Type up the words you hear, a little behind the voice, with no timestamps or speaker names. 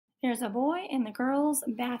There's a Boy in the Girls'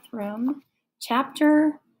 Bathroom,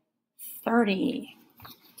 Chapter 30.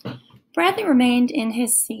 Bradley remained in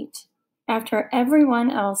his seat after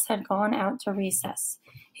everyone else had gone out to recess.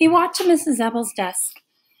 He walked to Mrs. Ebble's desk.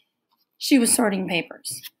 She was sorting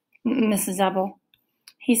papers. "Mrs. Ebble,"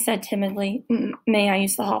 he said timidly, "may I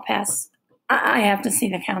use the hall pass? I have to see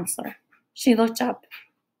the counselor." She looked up.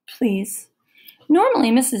 "Please."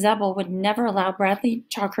 Normally, Mrs. Ebble would never allow Bradley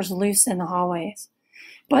Chalkers loose in the hallways.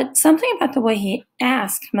 But something about the way he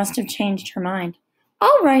asked must have changed her mind.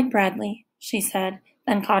 "All right, Bradley," she said,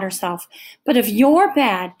 then caught herself. "But if you're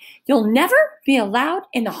bad, you'll never be allowed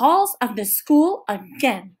in the halls of this school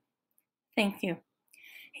again." "Thank you."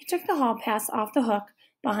 He took the hall pass off the hook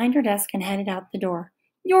behind her desk and headed out the door.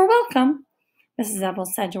 "You're welcome," Mrs. Ebble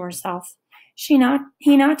said to herself. He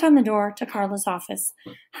knocked on the door to Carla's office.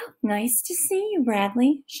 "How nice to see you,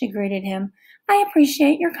 Bradley," she greeted him. "I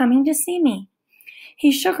appreciate your coming to see me."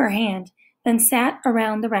 He shook her hand, then sat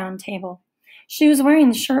around the round table. She was wearing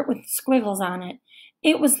the shirt with squiggles on it.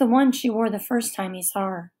 It was the one she wore the first time he saw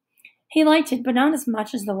her. He liked it, but not as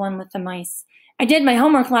much as the one with the mice. "I did my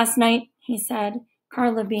homework last night," he said.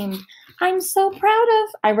 Carla beamed. "I'm so proud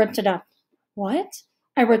of—" "I ripped it up." "What?"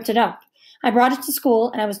 "I ripped it up. I brought it to school,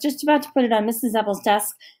 and I was just about to put it on Mrs. Ebble's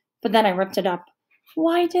desk, but then I ripped it up."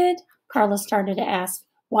 "Why did—" Carla started to ask.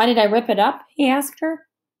 "Why did I rip it up?" he asked her.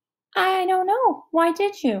 "I don't know. Why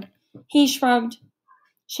did you?" He shrugged.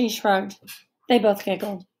 She shrugged. They both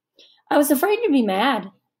giggled. "I was afraid you'd be mad,"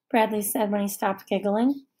 Bradley said when he stopped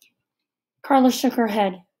giggling. Carla shook her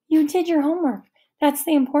head. "You did your homework. That's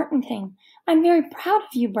the important thing. I'm very proud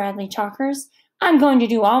of you, Bradley Chalkers. I'm going to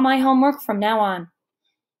do all my homework from now on,"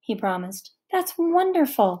 he promised. "That's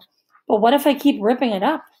wonderful. But what if I keep ripping it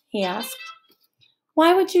up?" he asked.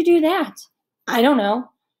 "Why would you do that?" "I don't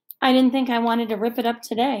know. I didn't think I wanted to rip it up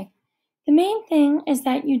today." "The main thing is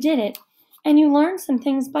that you did it, and you learned some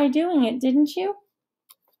things by doing it, didn't you?"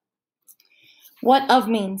 "What of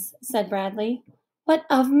means?" said Bradley. "What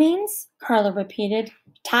of means?" Carla repeated.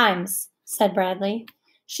 "Times," said Bradley.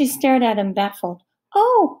 She stared at him, baffled.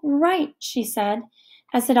 "Oh, right," she said,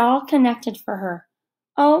 as it all connected for her.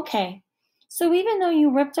 "Okay. So even though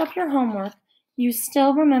you ripped up your homework, you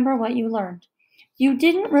still remember what you learned. You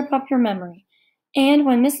didn't rip up your memory. And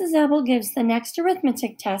when Mrs. Ebble gives the next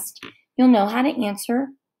arithmetic test, you'll know how to answer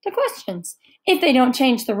the questions. If they don't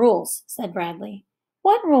change the rules," said Bradley.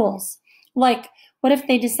 "What rules?" "Like, what if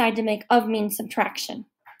they decide to make of mean subtraction?"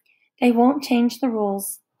 "They won't change the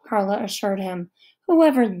rules," Carla assured him,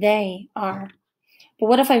 "whoever they are." "But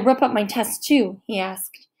what if I rip up my test too?" he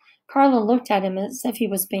asked. Carla looked at him as if he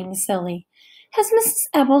was being silly. "Has Mrs.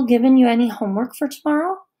 Ebble given you any homework for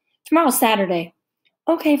tomorrow?" "Tomorrow's Saturday."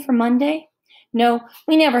 "Okay for Monday?" "No,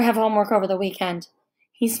 we never have homework over the weekend."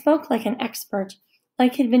 He spoke like an expert,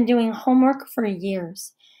 like he'd been doing homework for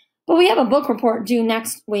years. "But we have a book report due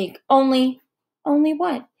next week. Only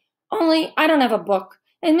what?" "Only I don't have a book,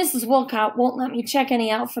 and Mrs. Wilcott won't let me check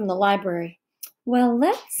any out from the library." "Well,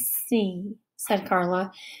 let's see," said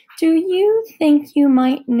Carla. "Do you think you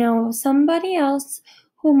might know somebody else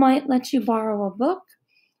who might let you borrow a book?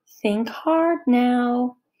 Think hard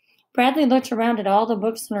now." Bradley looked around at all the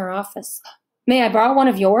books in her office. "May I borrow one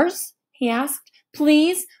of yours?" he asked.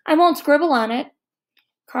 "Please, I won't scribble on it."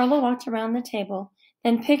 Carla walked around the table,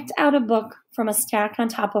 then picked out a book from a stack on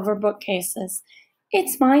top of her bookcases.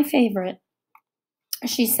 "It's my favorite,"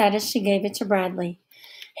 she said as she gave it to Bradley.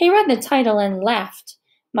 He read the title and laughed.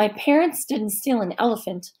 "My Parents Didn't Steal an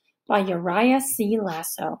Elephant" by Uriah C.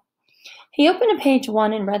 Lasso. He opened to page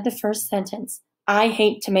 1 and read the first sentence. "I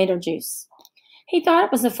hate tomato juice." He thought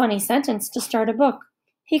it was a funny sentence to start a book.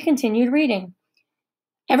 He continued reading.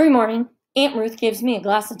 "Every morning, Aunt Ruth gives me a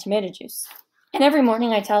glass of tomato juice. And every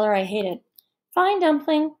morning I tell her I hate it. 'Fine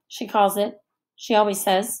dumpling,' she calls it. She always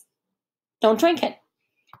says, 'Don't drink it.'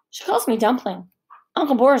 She calls me dumpling.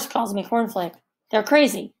 Uncle Boris calls me cornflake. They're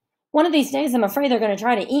crazy. One of these days I'm afraid they're going to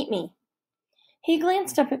try to eat me." He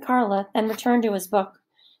glanced up at Carla, then returned to his book.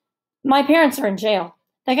 "My parents are in jail.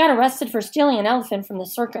 They got arrested for stealing an elephant from the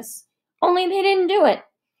circus. Only they didn't do it.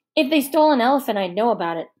 If they stole an elephant, I'd know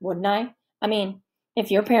about it, wouldn't I? I mean, if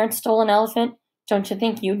your parents stole an elephant, don't you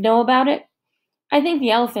think you'd know about it? I think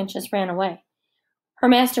the elephant just ran away. Her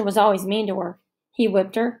master was always mean to her. He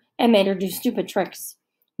whipped her and made her do stupid tricks.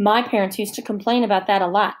 My parents used to complain about that a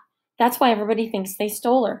lot. That's why everybody thinks they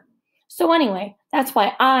stole her. So anyway, that's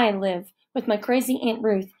why I live with my crazy Aunt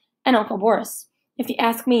Ruth and Uncle Boris. If you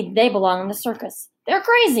ask me, they belong in the circus. They're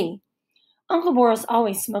crazy." Uncle Boris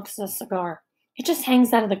always smokes a cigar. It just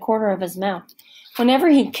hangs out of the corner of his mouth. Whenever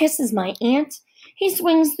he kisses my aunt, he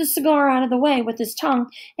swings the cigar out of the way with his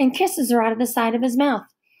tongue and kisses her out of the side of his mouth.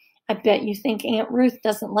 I bet you think Aunt Ruth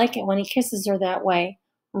doesn't like it when he kisses her that way.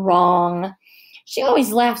 Wrong. She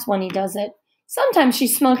always laughs when he does it. Sometimes she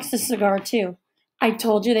smokes a cigar, too. I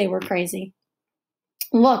told you they were crazy.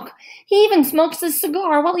 Look, he even smokes a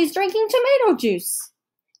cigar while he's drinking tomato juice.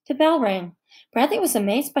 The bell rang. Bradley was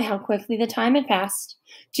amazed by how quickly the time had passed.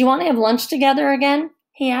 Do you want to have lunch together again?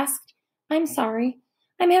 He asked. I'm sorry.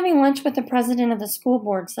 I'm having lunch with the president of the school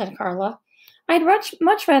board, said Carla. I'd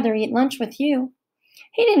much rather eat lunch with you.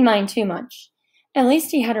 He didn't mind too much. At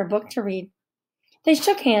least he had her book to read. They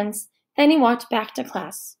shook hands, then he walked back to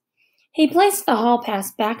class. He placed the hall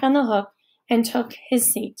pass back on the hook and took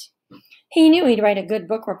his seat. He knew he'd write a good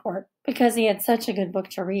book report because he had such a good book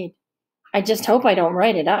to read. I just hope I don't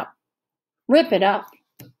write it up. Rip it up.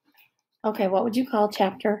 Okay, what would you call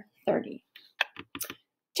Chapter 30?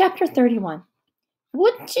 Chapter 31.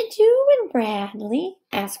 What you doing, Bradley?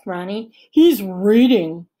 Asked Ronnie. He's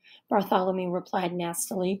reading, Bartholomew replied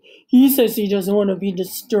nastily. He says he doesn't want to be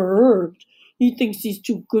disturbed. He thinks he's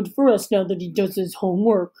too good for us now that he does his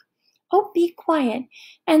homework. Oh, be quiet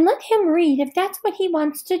and let him read if that's what he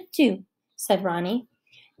wants to do, said Ronnie.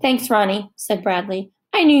 Thanks, Ronnie, said Bradley.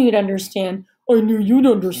 I knew you'd understand. I knew you'd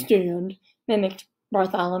understand, mimicked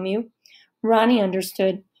Bartholomew. Ronnie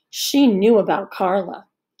understood. She knew about Carla.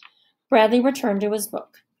 Bradley returned to his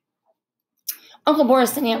book. Uncle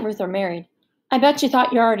Boris and Aunt Ruth are married. I bet you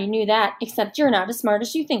thought you already knew that, except you're not as smart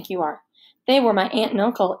as you think you are. They were my aunt and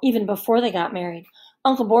uncle even before they got married.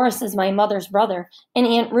 Uncle Boris is my mother's brother, and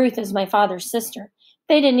Aunt Ruth is my father's sister.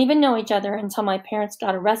 They didn't even know each other until my parents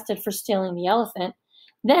got arrested for stealing the elephant.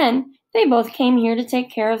 Then they both came here to take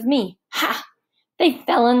care of me. Ha! They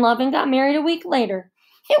fell in love and got married a week later.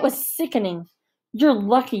 It was sickening. You're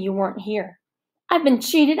lucky you weren't here. I've been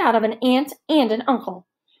cheated out of an aunt and an uncle.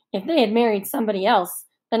 If they had married somebody else,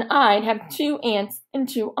 then I'd have 2 aunts and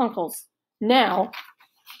 2 uncles. Now,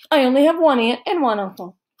 I only have 1 aunt and 1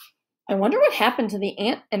 uncle. I wonder what happened to the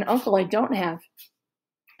aunt and uncle I don't have.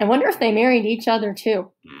 I wonder if they married each other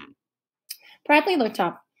too. Bradley looked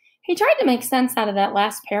up. He tried to make sense out of that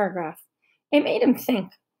last paragraph. It made him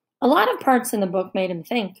think. A lot of parts in the book made him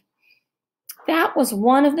think. That was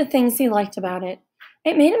one of the things he liked about it.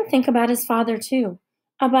 It made him think about his father too,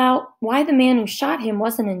 about why the man who shot him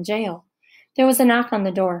wasn't in jail. There was a knock on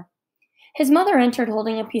the door. His mother entered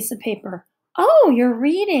holding a piece of paper. Oh, you're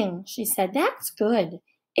reading, she said. That's good.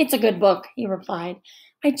 It's a good book, he replied.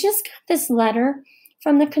 I just got this letter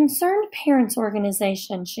from the Concerned Parents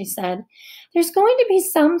Organization, she said. There's going to be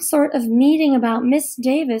some sort of meeting about Miss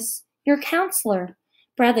Davis, your counselor.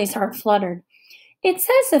 Bradley's heart fluttered. It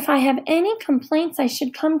says if I have any complaints, I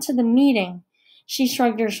should come to the meeting. She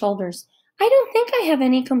shrugged her shoulders. I don't think I have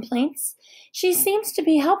any complaints. She seems to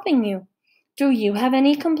be helping you. Do you have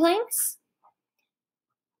any complaints?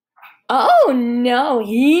 Oh, no,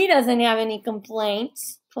 he doesn't have any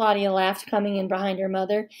complaints, Claudia laughed, coming in behind her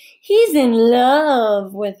mother. He's in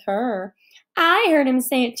love with her. I heard him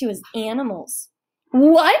say it to his animals.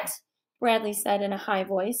 What? Bradley said in a high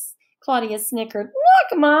voice. Claudia snickered.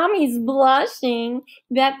 Look, Mom, he's blushing.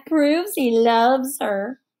 That proves he loves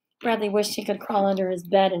her. Bradley wished he could crawl under his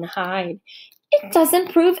bed and hide. It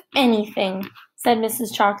doesn't prove anything, said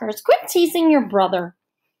Mrs. Chalkers. Quit teasing your brother.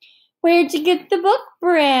 Where'd you get the book,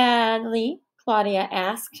 Bradley? Claudia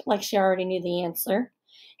asked, like she already knew the answer.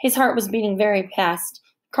 His heart was beating very fast.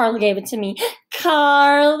 Carla gave it to me.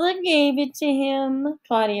 Carla gave it to him,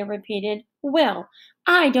 Claudia repeated. Well,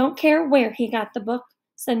 I don't care where he got the book,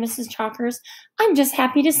 said Mrs. Chalkers. I'm just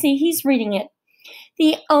happy to see he's reading it.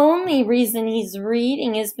 The only reason he's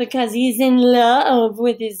reading is because he's in love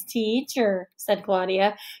with his teacher, said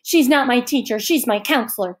Claudia. She's not my teacher, she's my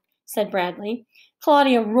counselor, said Bradley.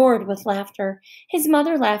 Claudia roared with laughter. His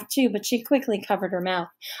mother laughed too, but she quickly covered her mouth.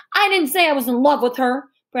 I didn't say I was in love with her,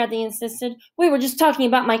 Bradley insisted. We were just talking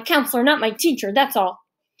about my counselor, not my teacher, that's all.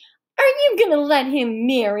 Are you going to let him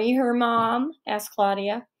marry her, Mom? Asked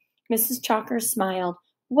Claudia. Mrs. Chalkers smiled.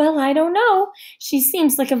 Well, I don't know. She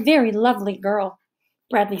seems like a very lovely girl.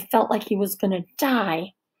 Bradley felt like he was going to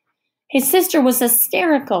die. His sister was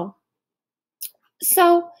hysterical.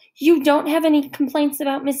 So, you don't have any complaints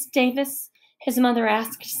about Miss Davis? His mother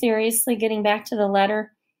asked seriously, getting back to the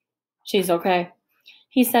letter. She's okay,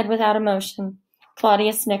 he said without emotion.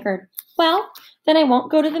 Claudia snickered. Well, then I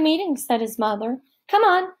won't go to the meeting, said his mother. Come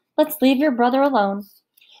on, let's leave your brother alone.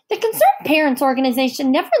 The Concerned Parents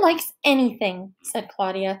Organization never likes anything, said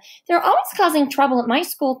Claudia. They're always causing trouble at my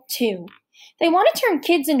school, too. They want to turn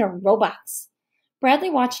kids into robots.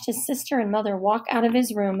 Bradley watched his sister and mother walk out of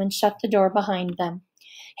his room and shut the door behind them.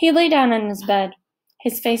 He lay down on his bed.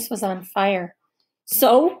 His face was on fire.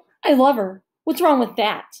 So? I love her. What's wrong with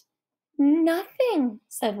that? Nothing,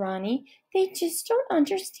 said Ronnie. They just don't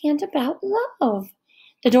understand about love.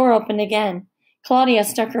 The door opened again. Claudia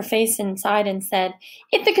stuck her face inside and said,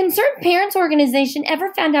 If the Concerned Parents Organization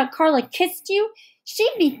ever found out Carla kissed you,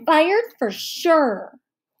 she'd be fired for sure.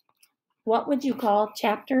 What would you call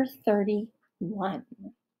Chapter 31?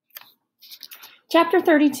 Chapter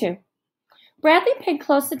 32. Bradley paid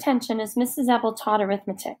close attention as Mrs. Ebel taught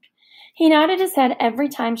arithmetic. He nodded his head every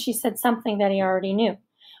time she said something that he already knew.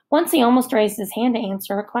 Once he almost raised his hand to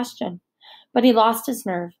answer a question, but he lost his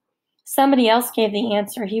nerve. Somebody else gave the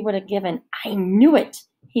answer he would have given. I knew it,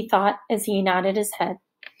 he thought as he nodded his head.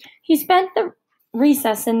 He spent the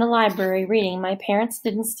recess in the library reading My Parents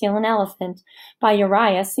Didn't Steal an Elephant by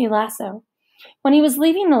Uriah C. Lasso. When he was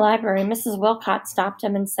leaving the library, Mrs. Wilcott stopped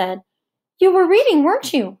him and said, You were reading,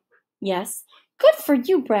 weren't you? Yes. Good for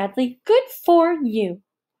you, Bradley. Good for you.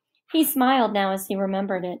 He smiled now as he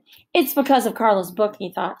remembered it. It's because of Carla's book, he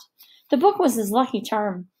thought. The book was his lucky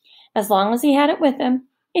charm. As long as he had it with him,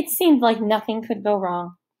 it seemed like nothing could go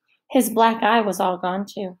wrong. His black eye was all gone,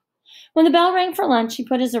 too. When the bell rang for lunch, he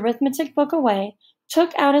put his arithmetic book away,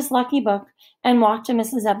 took out his lucky book, and walked to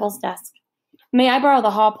Mrs. Ebel's desk. May I borrow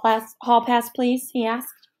the hall pass, please? He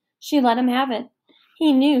asked. She let him have it.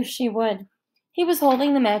 He knew she would. He was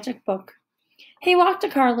holding the magic book. He walked to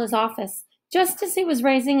Carla's office. Just as he was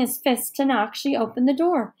raising his fist to knock, she opened the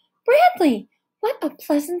door. Bradley! What a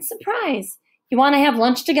pleasant surprise! You want to have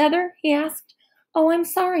lunch together? He asked. Oh, I'm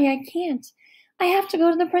sorry, I can't. I have to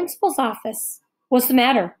go to the principal's office. What's the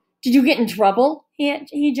matter? Did you get in trouble?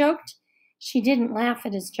 He joked. She didn't laugh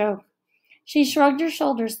at his joke. She shrugged her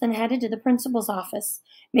shoulders, then headed to the principal's office.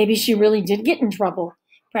 Maybe she really did get in trouble,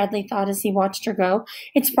 Bradley thought as he watched her go.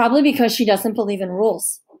 It's probably because she doesn't believe in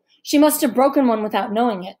rules. She must have broken one without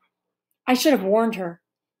knowing it. I should have warned her.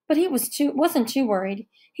 But he wasn't too worried.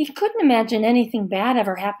 He couldn't imagine anything bad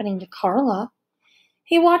ever happening to Carla.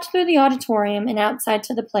 He walked through the auditorium and outside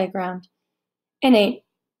to the playground and ate.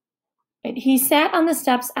 He sat on the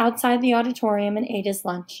steps outside the auditorium and ate his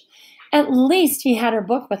lunch. At least he had her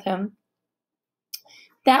book with him.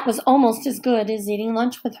 That was almost as good as eating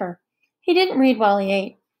lunch with her. He didn't read while he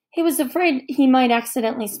ate. He was afraid he might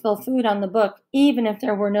accidentally spill food on the book, even if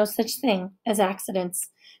there were no such thing as accidents.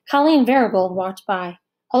 Colleen Varigold walked by.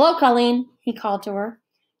 Hello, Colleen, he called to her.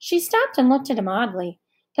 She stopped and looked at him oddly,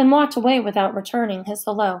 then walked away without returning his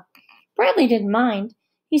hello. Bradley didn't mind.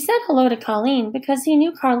 He said hello to Colleen because he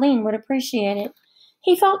knew Colleen would appreciate it.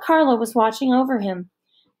 He felt Carla was watching over him.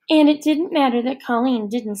 And it didn't matter that Colleen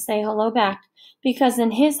didn't say hello back, because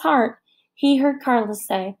in his heart he heard Carla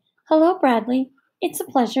say, Hello, Bradley. It's a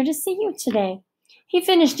pleasure to see you today. He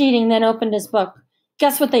finished eating, then opened his book.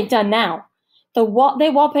 Guess what they've done now? They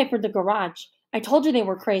wallpapered the garage. I told you they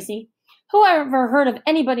were crazy. Who ever heard of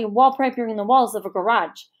anybody wallpapering the walls of a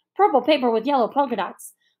garage? Purple paper with yellow polka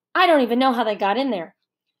dots. I don't even know how they got in there.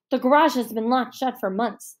 The garage has been locked shut for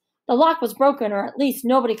months. The lock was broken, or at least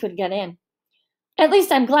nobody could get in. At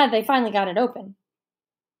least I'm glad they finally got it open.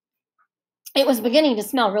 It was beginning to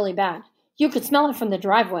smell really bad. You could smell it from the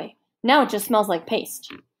driveway. Now it just smells like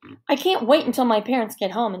paste. I can't wait until my parents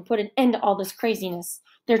get home and put an end to all this craziness.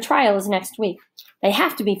 Their trial is next week. They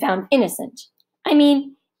have to be found innocent. I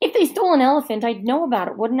mean, if they stole an elephant, I'd know about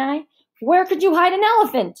it, wouldn't I? Where could you hide an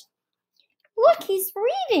elephant? Look, he's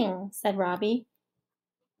reading, said Robbie.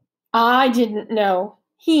 I didn't know.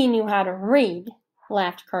 He knew how to read,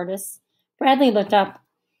 laughed Curtis. Bradley looked up.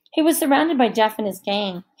 He was surrounded by Jeff and his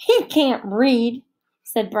gang. He can't read,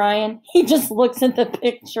 said Brian. He just looks at the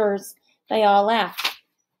pictures. They all laughed.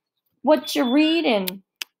 What you reading?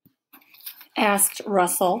 Asked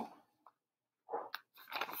Russell.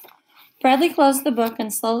 Bradley closed the book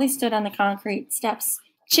and slowly stood on the concrete steps.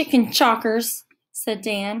 Chicken chalkers, said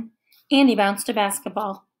Dan. Andy bounced a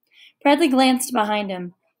basketball. Bradley glanced behind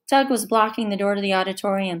him. Doug was blocking the door to the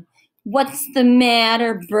auditorium. What's the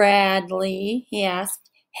matter, Bradley? He asked.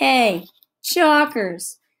 Hey,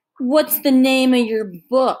 chalkers, what's the name of your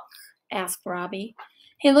book? Asked Robbie.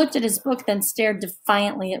 He looked at his book, then stared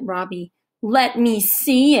defiantly at Robbie. Let me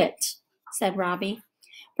see it, said Robbie.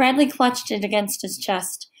 Bradley clutched it against his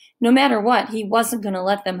chest. No matter what, he wasn't going to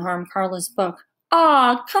let them harm Carla's book.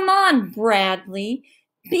 Aw, come on, Bradley.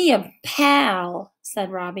 Be a pal,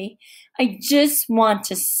 said Robbie. I just want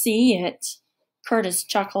to see it. Curtis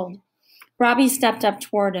chuckled. Robbie stepped up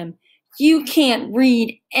toward him. You can't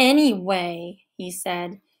read anyway, he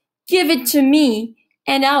said. Give it to me,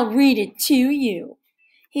 and I'll read it to you.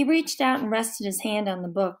 He reached out and rested his hand on the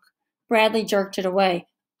book. Bradley jerked it away.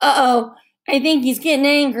 Uh-oh, I think he's getting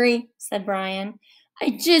angry, said Brian.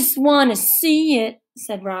 I just want to see it,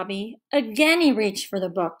 said Robbie. Again he reached for the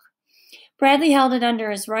book. Bradley held it under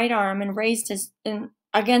his right arm and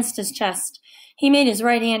against his chest. He made his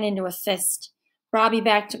right hand into a fist. Robbie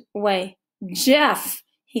backed away. "Jeff,"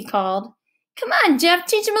 he called. "Come on, Jeff,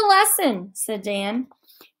 teach him a lesson," said Dan.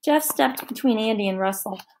 Jeff stepped between Andy and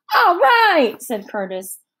Russell. "All right," said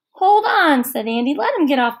Curtis. "Hold on," said Andy. "Let him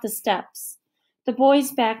get off the steps." The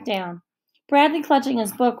boys backed down. Bradley, clutching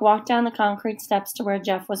his book, walked down the concrete steps to where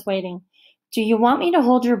Jeff was waiting. "Do you want me to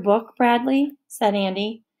hold your book, Bradley?" said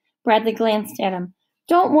Andy. Bradley glanced at him.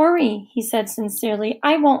 "Don't worry," he said sincerely.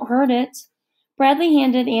 "I won't hurt it." Bradley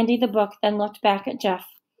handed Andy the book, then looked back at Jeff.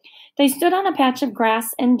 They stood on a patch of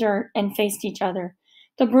grass and dirt and faced each other.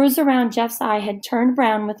 The bruise around Jeff's eye had turned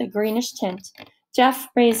brown with a greenish tint. Jeff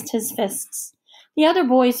raised his fists. The other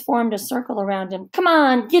boys formed a circle around him. "Come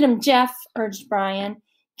on, get him, Jeff," urged Brian.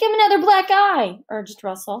 "Give him another black eye," urged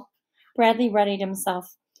Russell. Bradley readied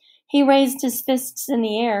himself. He raised his fists in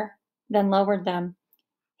the air, then lowered them.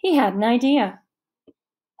 He had an idea.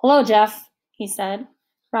 "Hello, Jeff," he said.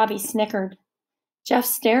 Robbie snickered. Jeff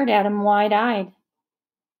stared at him wide-eyed.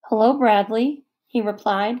 "Hello, Bradley," he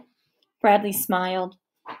replied. Bradley smiled.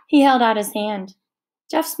 He held out his hand.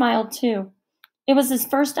 Jeff smiled too. It was his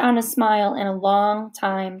first honest smile in a long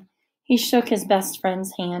time. He shook his best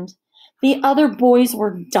friend's hand. The other boys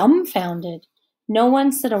were dumbfounded. No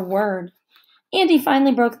one said a word. Andy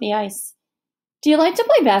finally broke the ice. "Do you like to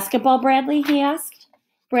play basketball, Bradley?" he asked.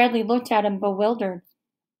 Bradley looked at him bewildered.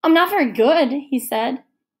 "I'm not very good," he said.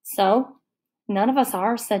 "So? None of us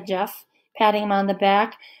are," said Jeff, patting him on the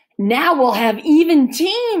back. "Now we'll have even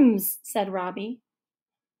teams," said Robbie.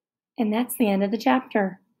 And that's the end of the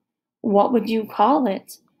chapter. What would you call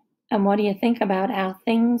it? And what do you think about how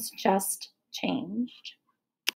things just changed?